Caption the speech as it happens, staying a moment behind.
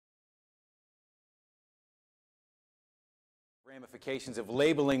Ramifications of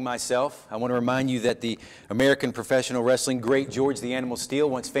labeling myself. I want to remind you that the American professional wrestling great George the Animal Steele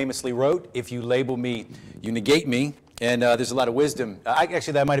once famously wrote, "If you label me, you negate me." And there's a lot of wisdom.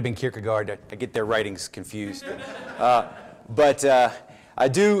 Actually, that might have been Kierkegaard. I get their writings confused. But I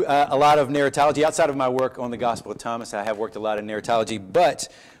do a lot of narratology outside of my work on the Gospel of Thomas. I have worked a lot in narratology. But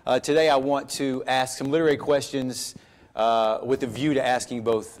today I want to ask some literary questions with a view to asking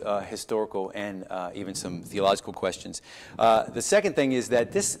both historical and even some theological questions. The second thing is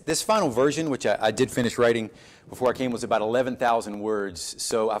that this final version, which I did finish writing before I came, was about 11,000 words.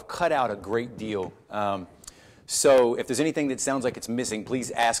 So I've cut out a great deal. So if there's anything that sounds like it's missing,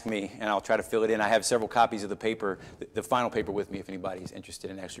 please ask me, and I'll try to fill it in. I have several copies of the paper, the final paper with me, if anybody's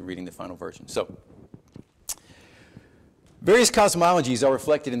interested in actually reading the final version. So, various cosmologies are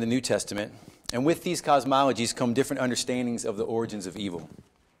reflected in the New Testament. And with these cosmologies come different understandings of the origins of evil.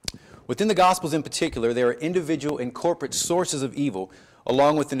 Within the Gospels in particular, there are individual and corporate sources of evil,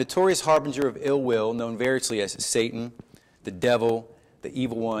 along with the notorious harbinger of ill will, known variously as Satan, the devil, the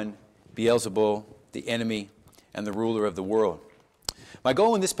evil one, Beelzebul, the enemy, and the ruler of the world. My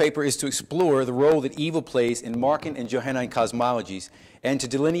goal in this paper is to explore the role that evil plays in Markan and Johannine cosmologies and to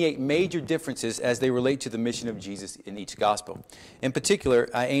delineate major differences as they relate to the mission of Jesus in each gospel. In particular,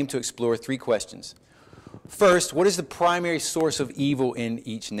 I aim to explore three questions. First, what is the primary source of evil in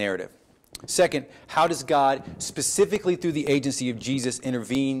each narrative? Second, how does God, specifically through the agency of Jesus,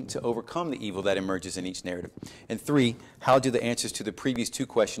 intervene to overcome the evil that emerges in each narrative? And three, how do the answers to the previous two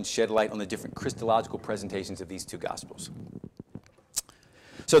questions shed light on the different Christological presentations of these two gospels?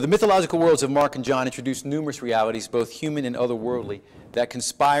 So the mythological worlds of Mark and John introduce numerous realities, both human and otherworldly, that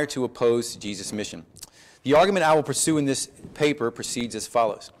conspire to oppose Jesus' mission. The argument I will pursue in this paper proceeds as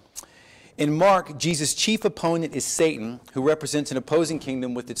follows. In Mark, Jesus' chief opponent is Satan, who represents an opposing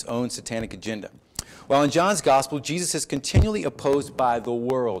kingdom with its own satanic agenda. While in John's gospel, Jesus is continually opposed by the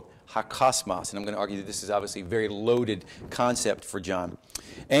world, ha-cosmos, and I'm going to argue that this is obviously a very loaded concept for John,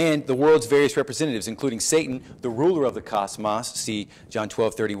 and the world's various representatives, including Satan, the ruler of the cosmos, see John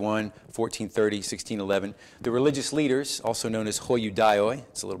 12:31, 14:30, 16:11, the religious leaders, also known as hoi judaioi,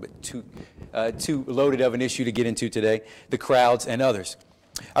 it's a little bit too loaded of an issue to get into today, the crowds, and others.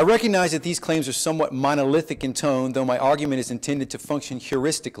 I recognize that these claims are somewhat monolithic in tone, though my argument is intended to function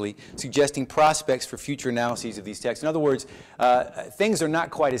heuristically, suggesting prospects for future analyses of these texts. In other words, things are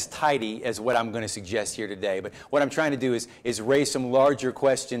not quite as tidy as what I'm going to suggest here today, but what I'm trying to do is raise some larger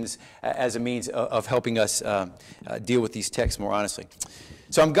questions as a means of helping us deal with these texts more honestly.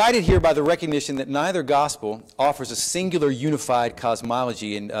 So I'm guided here by the recognition that neither gospel offers a singular unified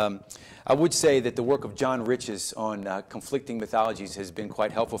cosmology, and I would say that the work of John Riches on conflicting mythologies has been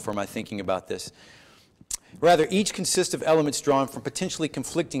quite helpful for my thinking about this. Rather, each consists of elements drawn from potentially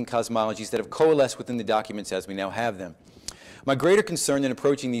conflicting cosmologies that have coalesced within the documents as we now have them. My greater concern in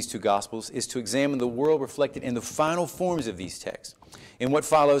approaching these two Gospels is to examine the world reflected in the final forms of these texts. In what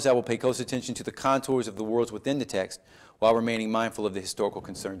follows, I will pay close attention to the contours of the worlds within the text while remaining mindful of the historical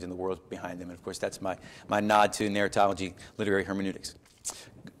concerns in the worlds behind them. And of course, that's my nod to narratology, literary hermeneutics.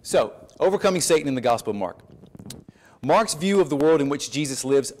 So, overcoming Satan in the Gospel of Mark. Mark's view of the world in which Jesus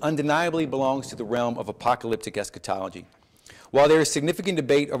lives undeniably belongs to the realm of apocalyptic eschatology. While there is significant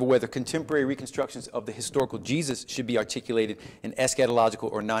debate over whether contemporary reconstructions of the historical Jesus should be articulated in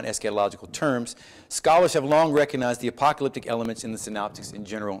eschatological or non-eschatological terms, scholars have long recognized the apocalyptic elements in the synoptics in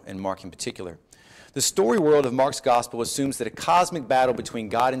general and Mark in particular. The story world of Mark's Gospel assumes that a cosmic battle between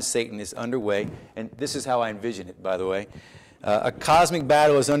God and Satan is underway, and this is how I envision it, by the way. A cosmic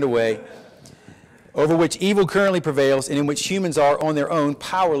battle is underway over which evil currently prevails and in which humans are, on their own,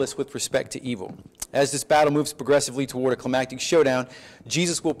 powerless with respect to evil. As this battle moves progressively toward a climactic showdown,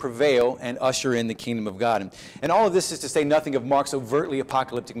 Jesus will prevail and usher in the kingdom of God. And all of this is to say nothing of Mark's overtly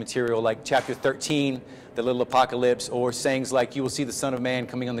apocalyptic material like chapter 13, the little apocalypse, or sayings like, "You will see the Son of Man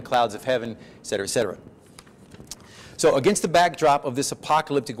coming on the clouds of heaven," etc., etc. So against the backdrop of this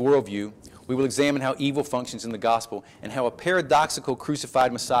apocalyptic worldview, we will examine how evil functions in the gospel and how a paradoxical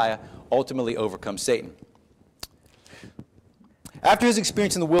crucified Messiah ultimately overcomes Satan. After his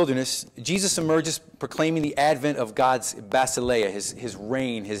experience in the wilderness, Jesus emerges proclaiming the advent of God's basileia, his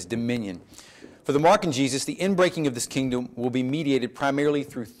reign, his dominion. For the Markan Jesus, the inbreaking of this kingdom will be mediated primarily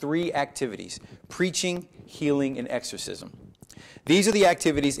through three activities: preaching, healing, and exorcism. These are the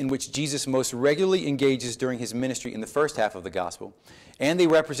activities in which Jesus most regularly engages during his ministry in the first half of the gospel, and they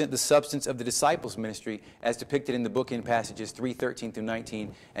represent the substance of the disciples' ministry as depicted in the bookend passages 3:13 through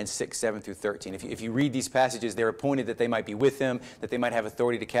 19 and 6:7 through 13. If you read these passages, they're appointed that they might be with them, that they might have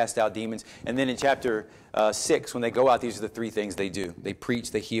authority to cast out demons, and then in chapter 6, when they go out, these are the three things they do. They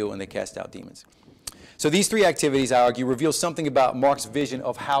preach, they heal, and they cast out demons. So these three activities, I argue, reveal something about Mark's vision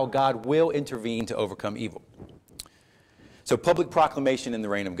of how God will intervene to overcome evil. So public proclamation in the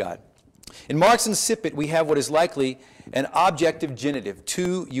reign of God. In Mark's incipit, we have what is likely an objective genitive,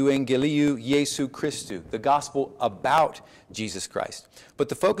 tu euangeliou Jesu Christou, the gospel about Jesus Christ. But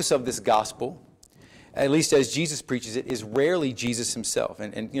the focus of this gospel, at least as Jesus preaches it, is rarely Jesus himself.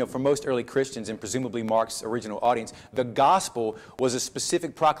 And for most early Christians, and presumably Mark's original audience, the gospel was a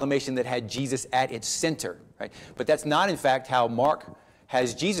specific proclamation that had Jesus at its center. Right? But that's not, in fact, how Mark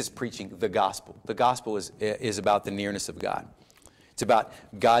has Jesus preaching the gospel. The gospel is about the nearness of God. It's about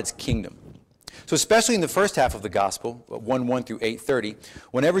God's kingdom. So especially in the first half of the gospel, 1:1 through 8:30,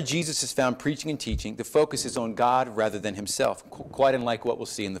 whenever Jesus is found preaching and teaching, the focus is on God rather than himself, quite unlike what we'll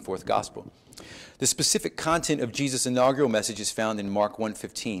see in the fourth gospel. The specific content of Jesus' inaugural message is found in Mark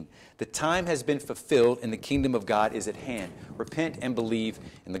 1:15. The time has been fulfilled and the kingdom of God is at hand. Repent and believe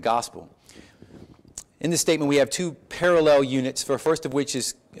in the gospel. In this statement, we have two parallel units, the first of which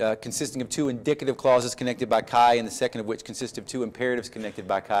is consisting of two indicative clauses connected by chi, and the second of which consists of two imperatives connected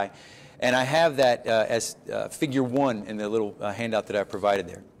by chi. And I have that as figure 1 in the little handout that I provided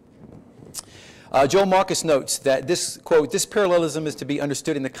there. Joel Marcus notes that this, quote, this parallelism is to be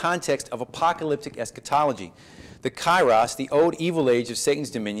understood in the context of apocalyptic eschatology. The kairos, the old evil age of Satan's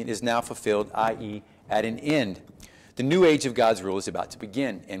dominion, is now fulfilled, i.e. at an end. The new age of God's rule is about to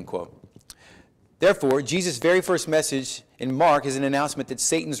begin, end quote. Therefore, Jesus' very first message in Mark is an announcement that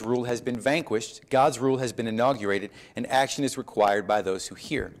Satan's rule has been vanquished, God's rule has been inaugurated, and action is required by those who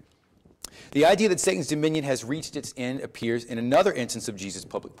hear. The idea that Satan's dominion has reached its end appears in another instance of Jesus'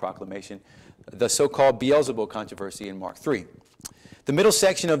 public proclamation, the so-called Beelzebul controversy in Mark 3. The middle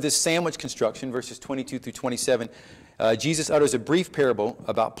section of this sandwich construction, verses 22 through 27, Jesus utters a brief parable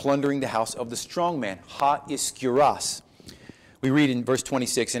about plundering the house of the strong man, ha iskuros. We read in verse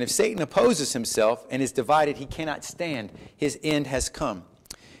 26, and if Satan opposes himself and is divided, he cannot stand. His end has come.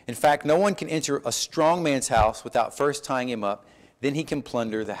 In fact, no one can enter a strong man's house without first tying him up. Then he can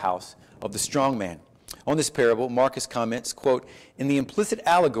plunder the house of the strong man. On this parable, Marcus comments, quote, in the implicit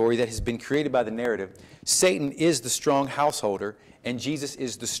allegory that has been created by the narrative, Satan is the strong householder, and Jesus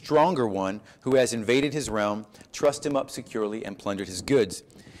is the stronger one who has invaded his realm, trussed him up securely, and plundered his goods.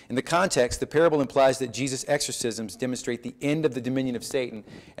 In the context, the parable implies that Jesus' exorcisms demonstrate the end of the dominion of Satan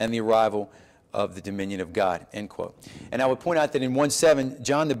and the arrival of the dominion of God, end quote. And I would point out that in 1:7,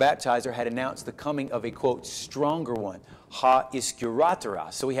 John the Baptizer had announced the coming of a, quote, stronger one, ha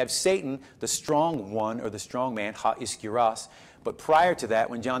iskuroteros. So we have Satan, the strong one, or the strong man, ha iskuros. But prior to that,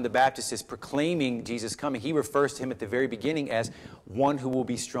 when John the Baptist is proclaiming Jesus' coming, he refers to him at the very beginning as one who will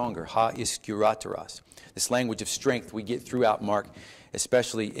be stronger, ha iskuroteros. This language of strength we get throughout Mark,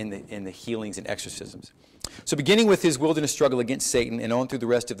 especially in the healings and exorcisms. So beginning with his wilderness struggle against Satan and on through the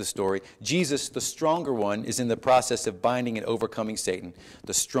rest of the story, Jesus, the stronger one, is in the process of binding and overcoming Satan,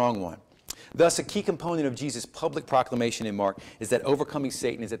 the strong one. Thus, a key component of Jesus' public proclamation in Mark is that overcoming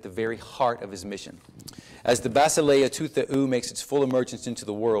Satan is at the very heart of his mission. As the Basileia tou Theou makes its full emergence into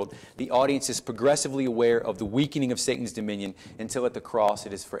the world, the audience is progressively aware of the weakening of Satan's dominion until at the cross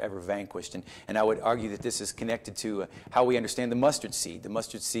it is forever vanquished. And I would argue that this is connected to how we understand the mustard seed. The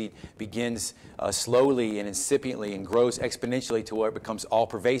mustard seed begins slowly and incipiently and grows exponentially to where it becomes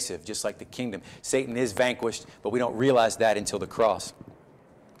all-pervasive, just like the kingdom. Satan is vanquished, but we don't realize that until the cross.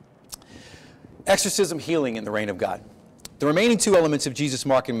 Exorcism, healing in the reign of God. The remaining two elements of Jesus'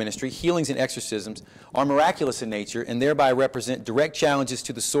 marking ministry, healings and exorcisms, are miraculous in nature and thereby represent direct challenges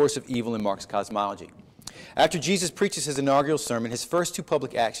to the source of evil in Mark's cosmology. After Jesus preaches his inaugural sermon, his first two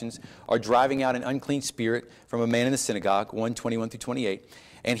public actions are driving out an unclean spirit from a man in the synagogue, 1:21 through 28,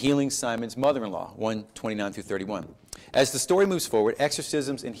 and healing Simon's mother-in-law, 1:29 through 31. As the story moves forward,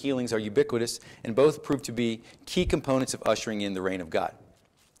 exorcisms and healings are ubiquitous and both prove to be key components of ushering in the reign of God.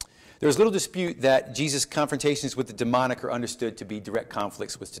 There is little dispute that Jesus' confrontations with the demonic are understood to be direct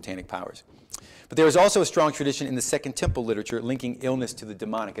conflicts with satanic powers. But there is also a strong tradition in the Second Temple literature linking illness to the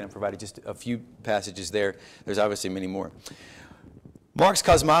demonic, and I've provided just a few passages there. There's obviously many more. Mark's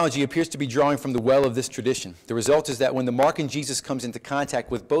cosmology appears to be drawing from the well of this tradition. The result is that when the Markan Jesus comes into contact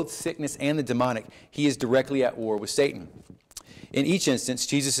with both sickness and the demonic, he is directly at war with Satan. In each instance,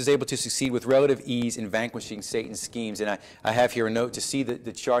 Jesus is able to succeed with relative ease in vanquishing Satan's schemes. And I have here a note to see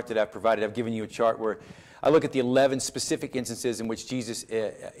the chart that I've provided. I've given you a chart where I look at the 11 specific instances in which Jesus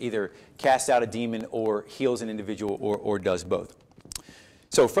either casts out a demon or heals an individual or does both.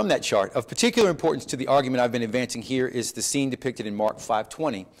 So from that chart, of particular importance to the argument I've been advancing here is the scene depicted in Mark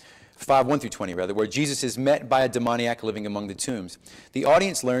 5:1 through 20, where Jesus is met by a demoniac living among the tombs. The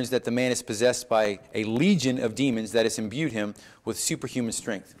audience learns that the man is possessed by a legion of demons that has imbued him with superhuman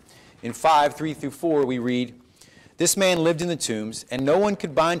strength. In 5:3-4, we read, "This man lived in the tombs, and no one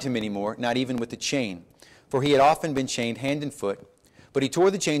could bind him anymore, not even with a chain, for he had often been chained hand and foot. But he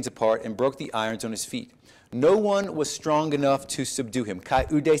tore the chains apart and broke the irons on his feet. No one was strong enough to subdue him." Kai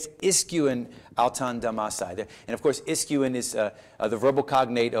udes iskuin autan damasai. And of course, iskuin is the verbal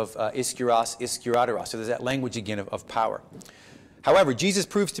cognate of iskuros, iskurateros. So there's that language again of power. However, Jesus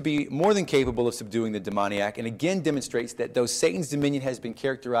proves to be more than capable of subduing the demoniac, and again demonstrates that though Satan's dominion has been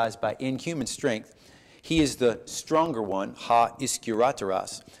characterized by inhuman strength, he is the stronger one, ha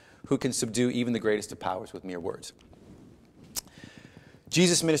iskurateros, who can subdue even the greatest of powers with mere words.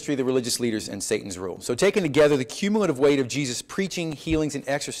 Jesus' ministry, the religious leaders, and Satan's rule. So taken together, the cumulative weight of Jesus' preaching, healings, and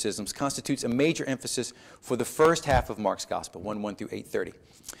exorcisms constitutes a major emphasis for the first half of Mark's Gospel, 1:1-8:30.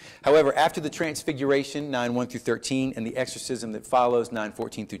 However, after the Transfiguration, 9:1-13, and the exorcism that follows,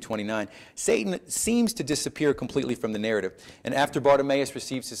 9:14-29, Satan seems to disappear completely from the narrative. And after Bartimaeus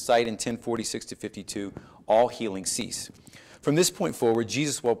receives his sight in 10:46-52, all healings cease. From this point forward,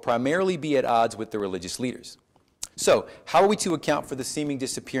 Jesus will primarily be at odds with the religious leaders. So, how are we to account for the seeming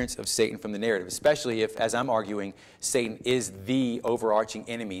disappearance of Satan from the narrative, especially if, as I'm arguing, Satan is the overarching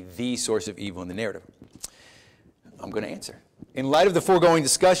enemy, the source of evil in the narrative? I'm going to answer. In light of the foregoing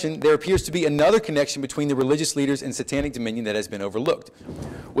discussion, there appears to be another connection between the religious leaders and satanic dominion that has been overlooked.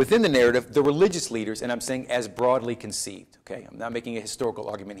 Within the narrative, the religious leaders, and I'm saying as broadly conceived, okay? I'm not making a historical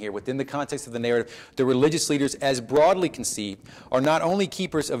argument here. Within the context of the narrative, the religious leaders, as broadly conceived, are not only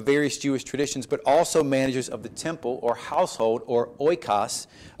keepers of various Jewish traditions, but also managers of the temple or household or oikos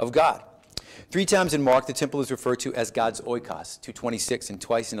of God. 3 times in Mark, the temple is referred to as God's oikos, 2:26 and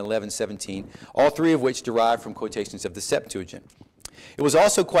twice in 11:17, all 3 of which derive from quotations of the Septuagint. It was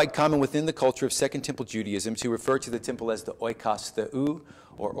also quite common within the culture of Second Temple Judaism to refer to the temple as the oikos theou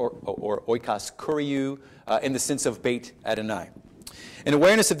or oikos kuriou in the sense of Beit Adonai. An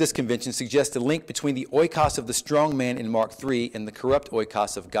awareness of this convention suggests a link between the oikos of the strong man in Mark 3 and the corrupt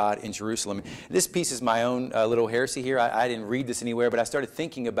oikos of God in Jerusalem. This piece is my own little heresy here. I didn't read this anywhere, but I started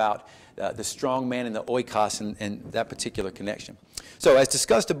thinking about the strong man and the oikos and that particular connection. So, as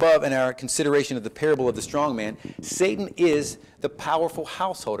discussed above in our consideration of the parable of the strong man, Satan is the powerful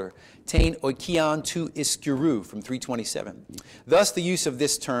householder, tein oikion tu iskuru from 327. Thus, the use of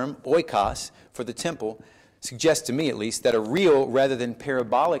this term, oikos, for the temple, suggests to me at least that a real rather than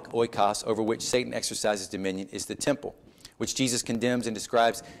parabolic oikos over which Satan exercises dominion is the temple, which Jesus condemns and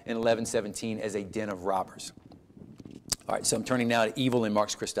describes in 11:17 as a den of robbers. All right, so I'm turning now to evil in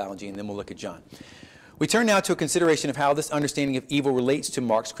Mark's Christology, and then we'll look at John. We turn now to a consideration of how this understanding of evil relates to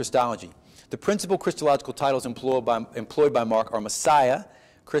Mark's Christology. The principal Christological titles employed by Mark are Messiah,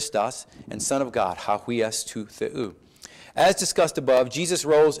 Christos, and Son of God, hahuias tu theou. As discussed above, Jesus'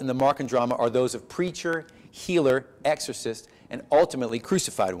 roles in the Markan drama are those of preacher, healer, exorcist, and ultimately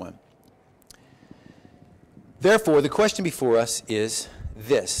crucified one. Therefore, the question before us is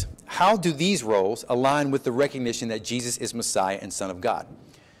this: how do these roles align with the recognition that Jesus is Messiah and Son of God?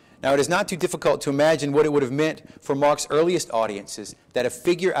 Now, it is not too difficult to imagine what it would have meant for Mark's earliest audiences that a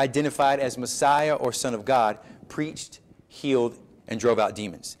figure identified as Messiah or Son of God preached, healed, and drove out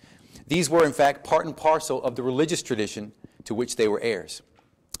demons. These were, in fact, part and parcel of the religious tradition to which they were heirs.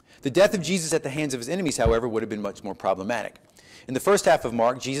 The death of Jesus at the hands of his enemies, however, would have been much more problematic. In the first half of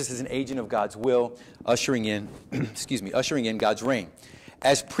Mark, Jesus is an agent of God's will, ushering in God's reign.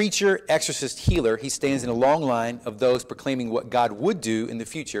 As preacher, exorcist, healer, he stands in a long line of those proclaiming what God would do in the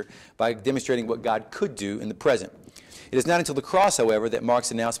future by demonstrating what God could do in the present. It is not until the cross, however, that Mark's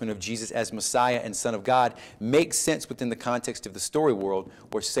announcement of Jesus as Messiah and Son of God makes sense within the context of the story world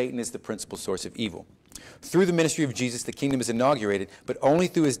where Satan is the principal source of evil. Through the ministry of Jesus, the kingdom is inaugurated, but only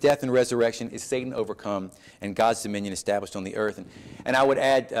through his death and resurrection is Satan overcome and God's dominion established on the earth. And I would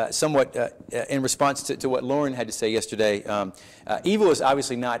add somewhat in response to what Lauren had to say yesterday, evil is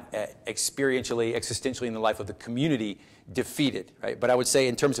obviously not experientially, existentially in the life of the community defeated, right? But I would say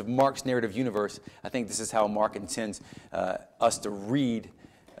in terms of Mark's narrative universe, I think this is how Mark intends us to read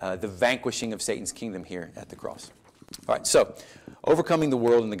the vanquishing of Satan's kingdom here at the cross. All right, so overcoming the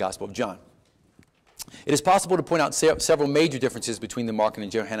world in the Gospel of John. It is possible to point out several major differences between the Markan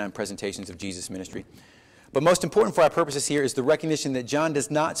and Johannine presentations of Jesus' ministry. But most important for our purposes here is the recognition that John does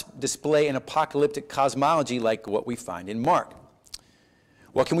not display an apocalyptic cosmology like what we find in Mark.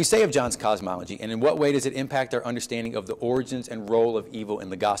 What can we say of John's cosmology, and in what way does it impact our understanding of the origins and role of evil in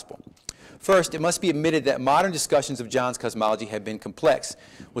the gospel? First, it must be admitted that modern discussions of John's cosmology have been complex,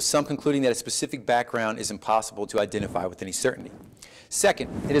 with some concluding that a specific background is impossible to identify with any certainty. Second,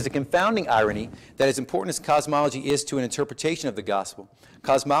 it is a confounding irony that as important as cosmology is to an interpretation of the gospel,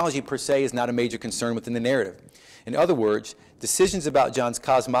 cosmology per se is not a major concern within the narrative. In other words, decisions about John's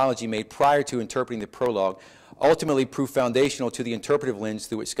cosmology made prior to interpreting the prologue ultimately prove foundational to the interpretive lens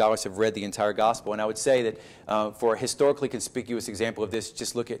through which scholars have read the entire gospel. And I would say that for a historically conspicuous example of this,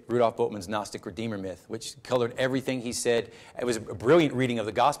 just look at Rudolf Bultmann's Gnostic Redeemer myth, which colored everything he said. It was a brilliant reading of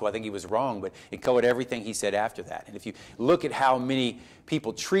the gospel. I think he was wrong, but it colored everything he said after that. And if you look at how many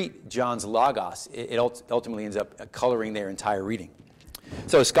people treat John's Logos, it ultimately ends up coloring their entire reading.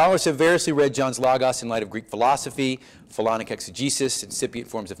 So scholars have variously read John's Logos in light of Greek philosophy, Philonic exegesis, incipient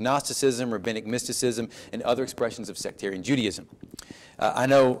forms of Gnosticism, rabbinic mysticism, and other expressions of sectarian Judaism. I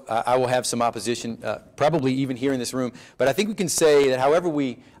know I will have some opposition, probably even here in this room, but I think we can say that however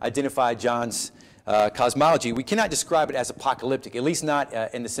we identify John's cosmology, we cannot describe it as apocalyptic, at least not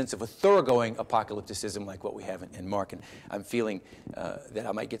in the sense of a thoroughgoing apocalypticism like what we have in Mark. And I'm feeling that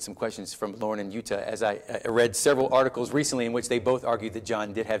I might get some questions from Lauren and Utah, as I read several articles recently in which they both argued that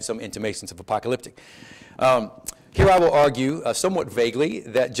John did have some intimations of apocalyptic. Here I will argue, somewhat vaguely,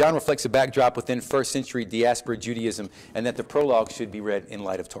 that John reflects a backdrop within first century diaspora Judaism and that the prologue should be read in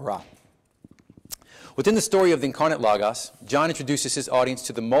light of Torah. Within the story of the incarnate Logos, John introduces his audience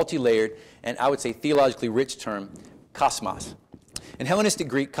to the multi-layered and I would say theologically rich term, cosmos. In Hellenistic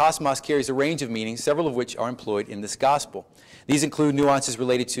Greek, cosmos carries a range of meanings, several of which are employed in this gospel. These include nuances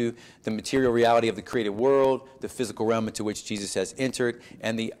related to the material reality of the created world, the physical realm into which Jesus has entered,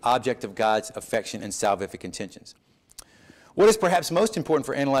 and the object of God's affection and salvific intentions. What is perhaps most important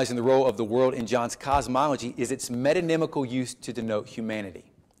for analyzing the role of the world in John's cosmology is its metonymical use to denote humanity.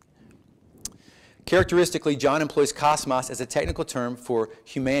 Characteristically, John employs cosmos as a technical term for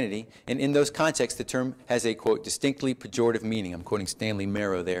humanity, and in those contexts, the term has a, quote, distinctly pejorative meaning. I'm quoting Stanley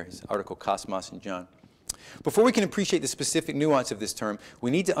Marrow there, his article, Cosmos in John. Before we can appreciate the specific nuance of this term,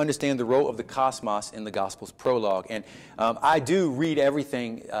 we need to understand the role of the cosmos in the Gospel's prologue. And I do read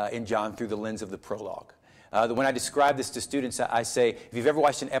everything in John through the lens of the prologue. When I describe this to students, I say, if you've ever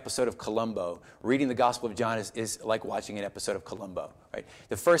watched an episode of Columbo, reading the Gospel of John is like watching an episode of Columbo. Right?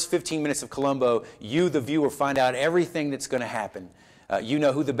 The first 15 minutes of Columbo, you, the viewer, find out everything that's going to happen. You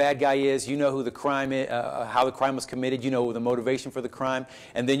know who the bad guy is. You know who the crime is, how the crime was committed. You know the motivation for the crime.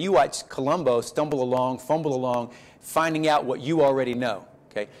 And then you watch Columbo stumble along, fumble along, finding out what you already know.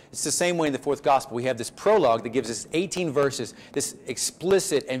 Okay? It's the same way in the fourth gospel. We have this prologue that gives us 18 verses, this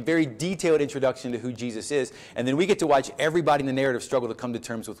explicit and very detailed introduction to who Jesus is, and then we get to watch everybody in the narrative struggle to come to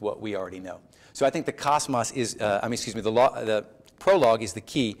terms with what we already know. So I think the cosmos is, the prologue is the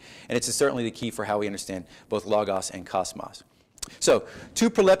key, and it's certainly the key for how we understand both logos and cosmos. So, two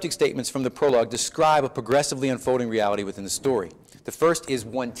proleptic statements from the prologue describe a progressively unfolding reality within the story. The first is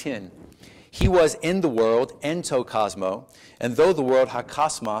 1:10. He was in the world, ento cosmo, and though the world,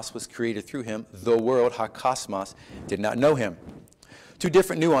 ha-cosmos, was created through him, the world, ha-cosmos, did not know him. Two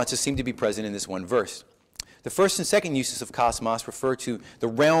different nuances seem to be present in this one verse. The first and second uses of cosmos refer to the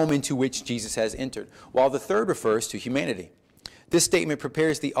realm into which Jesus has entered, while the third refers to humanity. This statement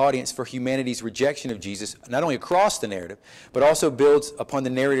prepares the audience for humanity's rejection of Jesus, not only across the narrative, but also builds upon the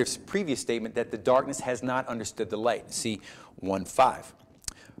narrative's previous statement that the darkness has not understood the light. See 1:5.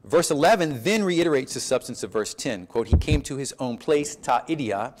 Verse 11 then reiterates the substance of verse 10. Quote, he came to his own place, ta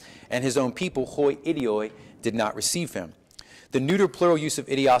idia, and his own people, hoi idioi, did not receive him. The neuter plural use of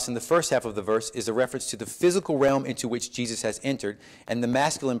idios in the first half of the verse is a reference to the physical realm into which Jesus has entered, and the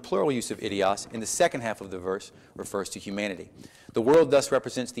masculine plural use of idios in the second half of the verse refers to humanity. The world thus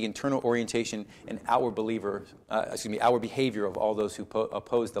represents the internal orientation and outward behavior of all those who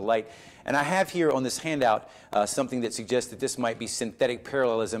oppose the light. And I have here on this handout something that suggests that this might be synthetic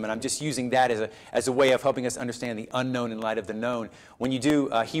parallelism, and I'm just using that as a way of helping us understand the unknown in light of the known. When you do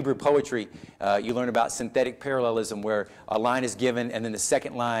Hebrew poetry, you learn about synthetic parallelism, where a line is given and then the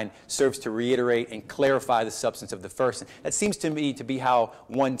second line serves to reiterate and clarify the substance of the first. And that seems to me to be how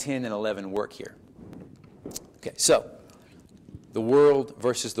 1:10 and 11 work here. Okay, so the world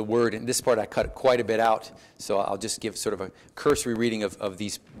versus the word, and this part I cut quite a bit out, so I'll just give sort of a cursory reading of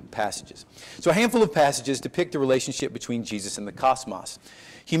these passages. So a handful of passages depict the relationship between Jesus and the cosmos.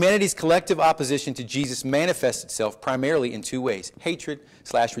 Humanity's collective opposition to Jesus manifests itself primarily in two ways: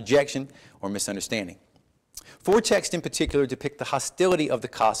 hatred/rejection or misunderstanding. Four texts in particular depict the hostility of the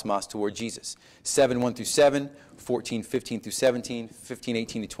cosmos toward Jesus: 7:1-7, 14:15-17,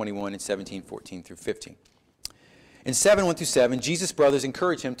 15:18-21, and 17:14-15. In 7:1-7, Jesus' brothers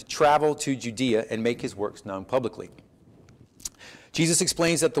encourage him to travel to Judea and make his works known publicly. Jesus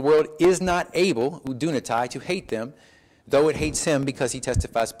explains that the world is not able, udunatai, to hate them, though it hates him because he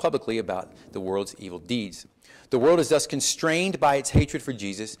testifies publicly about the world's evil deeds. The world is thus constrained by its hatred for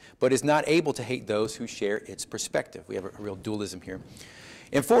Jesus, but is not able to hate those who share its perspective. We have a real dualism here.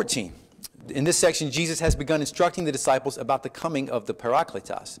 In 14, In this section, Jesus has begun instructing the disciples about the coming of the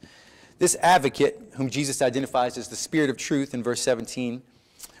Parakletos. This advocate, whom Jesus identifies as the Spirit of truth in verse 17,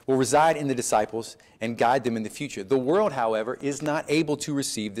 will reside in the disciples and guide them in the future. The world, however, is not able to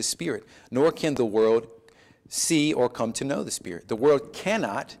receive the Spirit, nor can the world see or come to know the Spirit. The world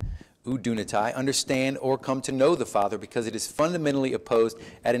cannot, udunatai, understand or come to know the Father because it is fundamentally opposed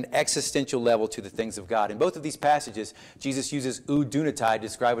at an existential level to the things of God. In both of these passages, Jesus uses udunatai to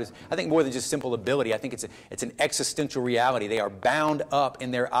describe it as, I think, more than just simple ability. I think it's an existential reality. They are bound up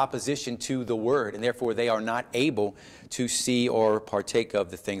in their opposition to the Word, and therefore they are not able to see or partake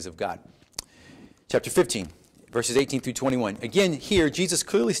of the things of God. Chapter 15. Verses 18 through 21. Again, here, Jesus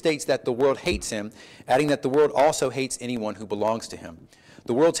clearly states that the world hates him, adding that the world also hates anyone who belongs to him.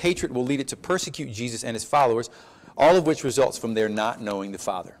 The world's hatred will lead it to persecute Jesus and his followers, all of which results from their not knowing the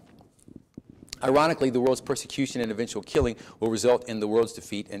Father. Ironically, the world's persecution and eventual killing will result in the world's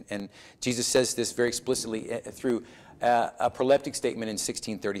defeat, and Jesus says this very explicitly through a proleptic statement in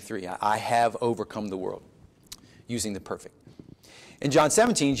 1633. I have overcome the world, using the perfect. In John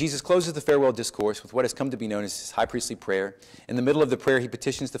 17, Jesus closes the farewell discourse with what has come to be known as his high priestly prayer. In the middle of the prayer, he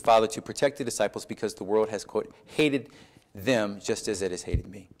petitions the Father to protect the disciples because the world has, quote, hated them just as it has hated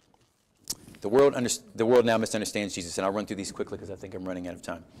me. The world now misunderstands Jesus, and I'll run through these quickly because I think I'm running out of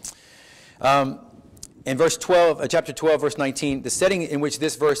time. In chapter 12, verse 19, the setting in which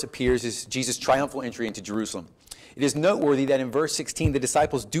this verse appears is Jesus' triumphal entry into Jerusalem. It is noteworthy that in verse 16, the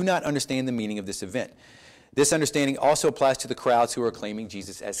disciples do not understand the meaning of this event. This understanding also applies to the crowds who are acclaiming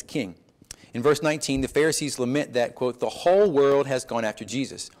Jesus as king. In verse 19, the Pharisees lament that, quote, the whole world has gone after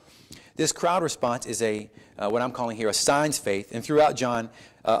Jesus. This crowd response is what I'm calling here a signs faith. And throughout John,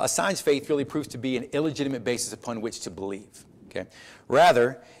 a signs faith really proves to be an illegitimate basis upon which to believe. Okay?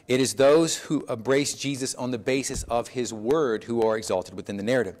 Rather, it is those who embrace Jesus on the basis of his word who are exalted within the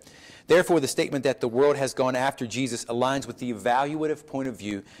narrative. Therefore, the statement that the world has gone after Jesus aligns with the evaluative point of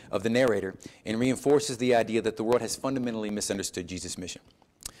view of the narrator and reinforces the idea that the world has fundamentally misunderstood Jesus' mission.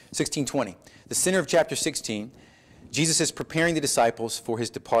 16:20. The center of chapter 16, Jesus is preparing the disciples for his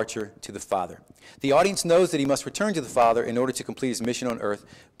departure to the Father. The audience knows that he must return to the Father in order to complete his mission on earth,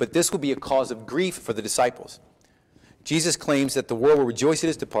 but this will be a cause of grief for the disciples. Jesus claims that the world will rejoice at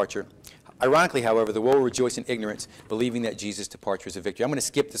his departure. Ironically, however, the world will rejoice in ignorance, believing that Jesus' departure is a victory. I'm going to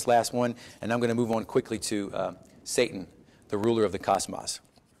skip this last one, and I'm going to move on quickly to Satan, the ruler of the cosmos.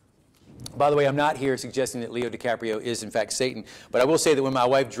 By the way, I'm not here suggesting that Leo DiCaprio is, in fact, Satan, but I will say that when my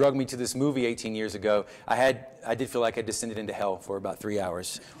wife drugged me to this movie 18 years ago, I did feel like I descended into hell for about 3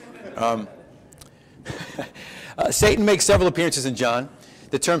 hours. Satan makes several appearances in John.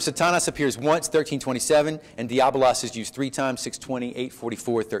 The term Satanas appears once, 13:27, and Diabolos is used 3 times, 6:20,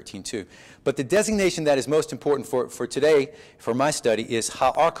 8:44, 13:2. But the designation that is most important for today, for my study, is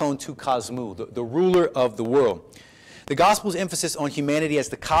Ha'archon tu Cosmu, the ruler of the world. The Gospel's emphasis on humanity as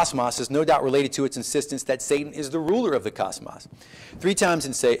the cosmos is no doubt related to its insistence that Satan is the ruler of the cosmos. 3 times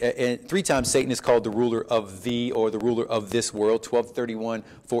Satan is called the ruler of or the ruler of this world, 12:31,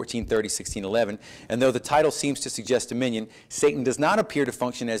 14:30, 16:11. And though the title seems to suggest dominion, Satan does not appear to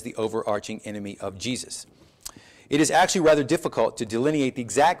function as the overarching enemy of Jesus. It is actually rather difficult to delineate the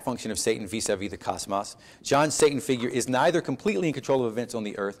exact function of Satan vis-a-vis the cosmos. John's Satan figure is neither completely in control of events on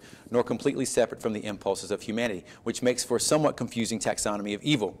the earth nor completely separate from the impulses of humanity, which makes for a somewhat confusing taxonomy of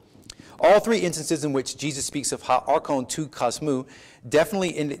evil. All 3 instances in which Jesus speaks of Ha'archon tu Cosmu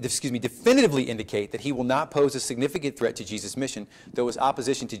definitively indicate that he will not pose a significant threat to Jesus' mission, though his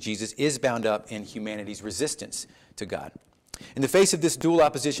opposition to Jesus is bound up in humanity's resistance to God. In the face of this dual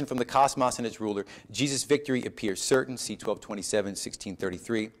opposition from the cosmos and its ruler, Jesus' victory appears certain, see 12:27,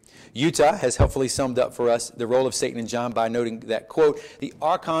 16:33. Utah has helpfully summed up for us the role of Satan in John by noting that, quote, the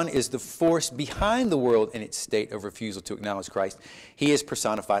archon is the force behind the world in its state of refusal to acknowledge Christ. He is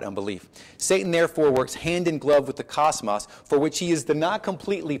personified unbelief. Satan therefore works hand in glove with the cosmos, for which he is the not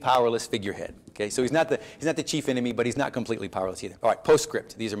completely powerless figurehead. Okay, so he's not the chief enemy, but he's not completely powerless either. All right,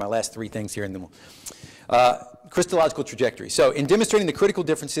 postscript. These are my last 3 things here, and then Christological trajectory. So in demonstrating the critical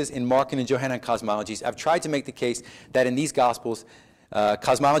differences in Markan and Johannine cosmologies, I've tried to make the case that in these Gospels,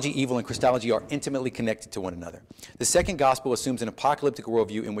 cosmology, evil, and Christology are intimately connected to one another. The second Gospel assumes an apocalyptic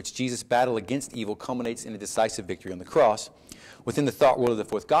worldview in which Jesus' battle against evil culminates in a decisive victory on the cross, Within the thought world of the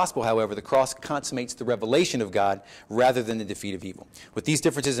fourth gospel, however, the cross consummates the revelation of God rather than the defeat of evil. With these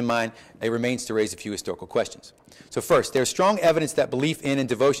differences in mind, it remains to raise a few historical questions. So first, there is strong evidence that belief in and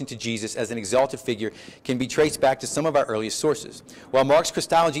devotion to Jesus as an exalted figure can be traced back to some of our earliest sources. While Mark's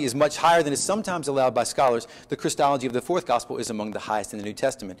Christology is much higher than is sometimes allowed by scholars, the Christology of the fourth gospel is among the highest in the New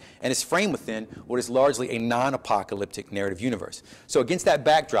Testament and is framed within what is largely a non-apocalyptic narrative universe. So against that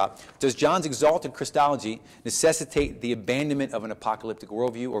backdrop, does John's exalted Christology necessitate the abandonment of an apocalyptic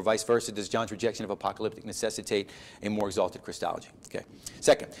worldview, or vice versa? Does John's rejection of apocalyptic necessitate a more exalted Christology? Okay.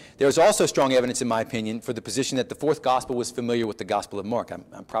 Second, there is also strong evidence, in my opinion, for the position that the fourth gospel was familiar with the Gospel of Mark.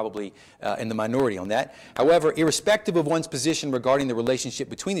 I'm probably in the minority on that. However, irrespective of one's position regarding the relationship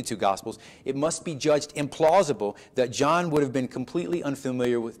between the two gospels, it must be judged implausible that John would have been completely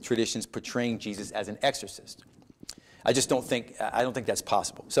unfamiliar with traditions portraying Jesus as an exorcist. I don't think that's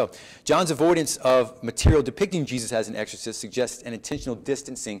possible. So John's avoidance of material depicting Jesus as an exorcist suggests an intentional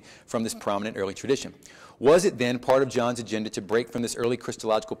distancing from this prominent early tradition. Was it then part of John's agenda to break from this early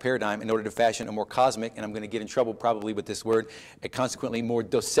Christological paradigm in order to fashion a more cosmic, and I'm going to get in trouble probably with this word, a consequently more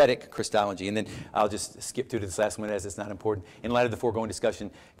docetic Christology? And then I'll just skip through to this last one as it's not important. In light of the foregoing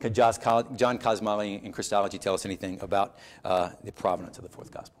discussion, could John Cosmology and Christology tell us anything about the provenance of the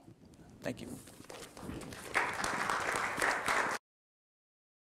fourth gospel? Thank you.